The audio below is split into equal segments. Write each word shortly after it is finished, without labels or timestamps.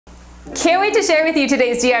Can't wait to share with you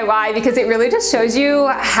today's DIY because it really just shows you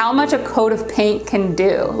how much a coat of paint can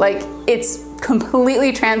do. Like, it's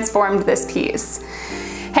completely transformed this piece.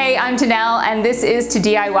 Hey, I'm Janelle and this is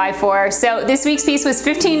toDIYfor. So this week's piece was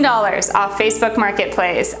 $15 off Facebook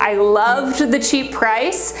Marketplace. I loved the cheap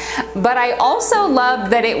price, but I also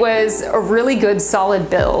loved that it was a really good solid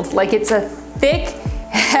build. Like, it's a thick,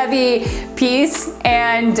 heavy piece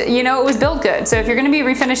and you know, it was built good. So if you're gonna be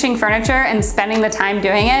refinishing furniture and spending the time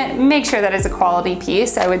doing it, make sure that it's a quality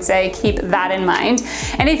piece. I would say keep that in mind.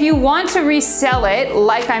 And if you want to resell it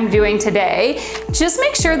like I'm doing today, just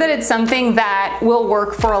make sure that it's something that will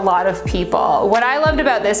work for a lot of people. What I loved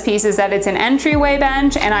about this piece is that it's an entryway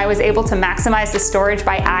bench and I was able to maximize the storage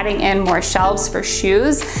by adding in more shelves for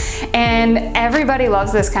shoes. And everybody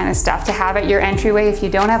loves this kind of stuff to have at your entryway. If you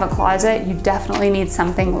don't have a closet, you definitely need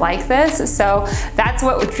something like this. So that's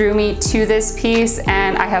what drew me to this piece,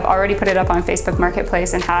 and I have already put it up on Facebook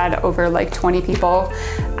Marketplace and had over like 20 people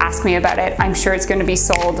ask me about it. I'm sure it's going to be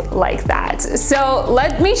sold like that. So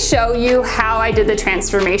let me show you how I did the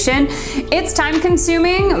transformation. It's time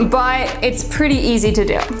consuming, but it's pretty easy to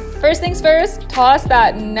do. First things first, toss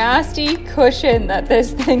that nasty cushion that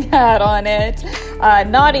this thing had on it.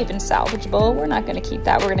 Not even salvageable. We're not going to keep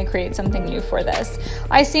that. We're going to create something new for this.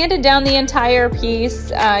 I sanded down the entire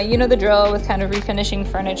piece. You know the drill with kind of refinishing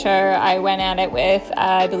furniture. I went at it with,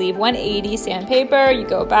 I believe, 180 sandpaper. You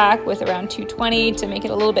go back with around 220 to make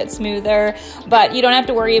it a little bit smoother, but you don't have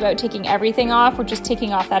to worry about taking everything off. We're just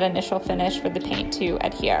taking off that initial finish for the paint to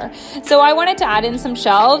adhere. So I wanted to add in some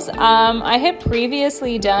shelves. I had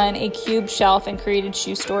previously done a cube shelf and created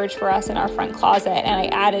shoe storage for us in our front closet, and I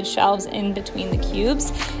added shelves in between the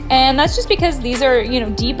cubes, and that's just because these are, you know,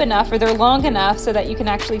 deep enough or they're long enough so that you can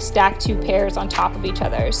actually stack two pairs on top of each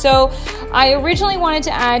other. So I originally wanted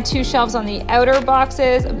to add two shelves on the outer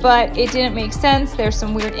boxes, but it didn't make sense. There's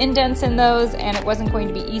some weird indents in those and it wasn't going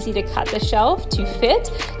to be easy to cut the shelf to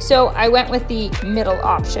fit, so I went with the middle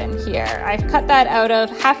option here. I've cut that out of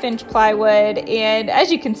 1/2-inch plywood, and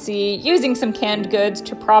as you can see, using some canned goods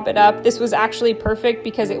to prop it up, this was actually perfect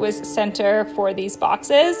because it was center for these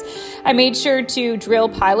boxes. I made sure to drill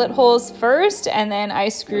pilot holes first, and then I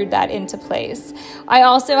screwed that into place. I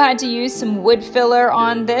also had to use some wood filler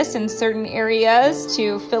on this in certain areas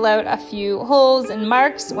to fill out a few holes and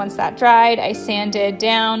marks. Once that dried, I sanded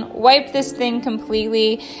down, wiped this thing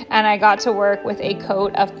completely, and I got to work with a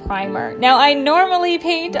coat of primer. Now, I normally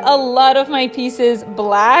paint a lot of my pieces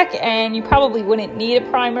black, and you probably wouldn't need a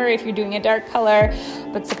primer if you're doing a dark color,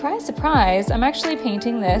 but surprise, surprise, I'm actually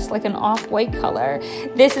painting this like an off-white color.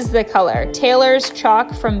 This is the color Taylor's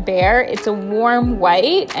Chalk from Behr. It's a warm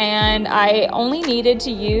white, and I only needed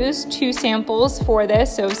to use 2 samples for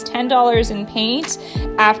this, so it was $10 in paint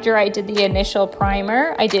after I did the initial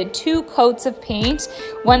primer. I did 2 coats of paint.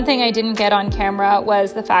 One thing I didn't get on camera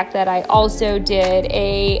was the fact that I also did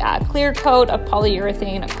a clear coat of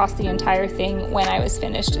polyurethane across the entire thing when I was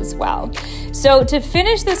finished as well. So to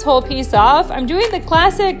finish this whole piece off, I'm doing the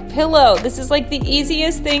classic pillow. This is like the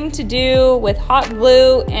easiest thing to do with hot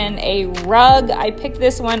glue and a rug. I picked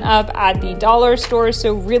this one up at the dollar store,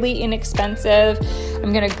 so really inexpensive.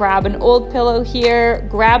 I'm gonna grab an old pillow here,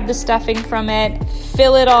 grab the stuffing from it,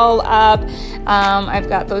 fill it all up. I've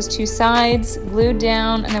got those 2 sides glued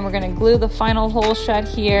down, and then we're gonna glue the final hole shut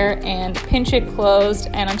here and pinch it closed.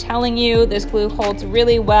 And I'm telling you, this glue holds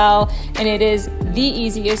really well, and it is the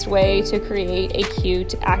easiest way to create a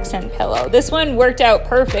cute accent pillow. This one worked out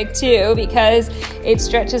perfect too because it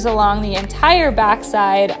stretches along the entire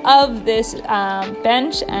backside of this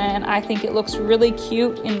bench, and I think it looks really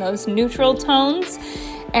cute in those neutral tones.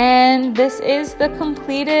 And this is the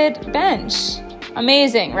completed bench.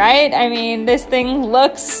 Amazing, right? I mean, this thing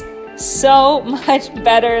looks so much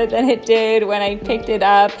better than it did when I picked it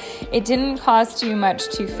up. It didn't cost too much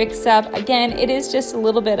to fix up. Again, it is just a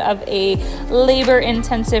little bit of a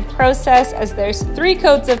labor-intensive process, as there's 3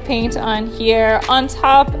 coats of paint on here. On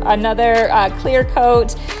top, another clear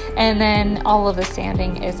coat, and then all of the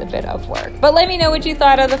sanding is a bit of work. But let me know what you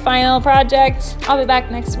thought of the final project. I'll be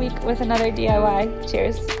back next week with another DIY.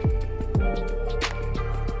 Cheers.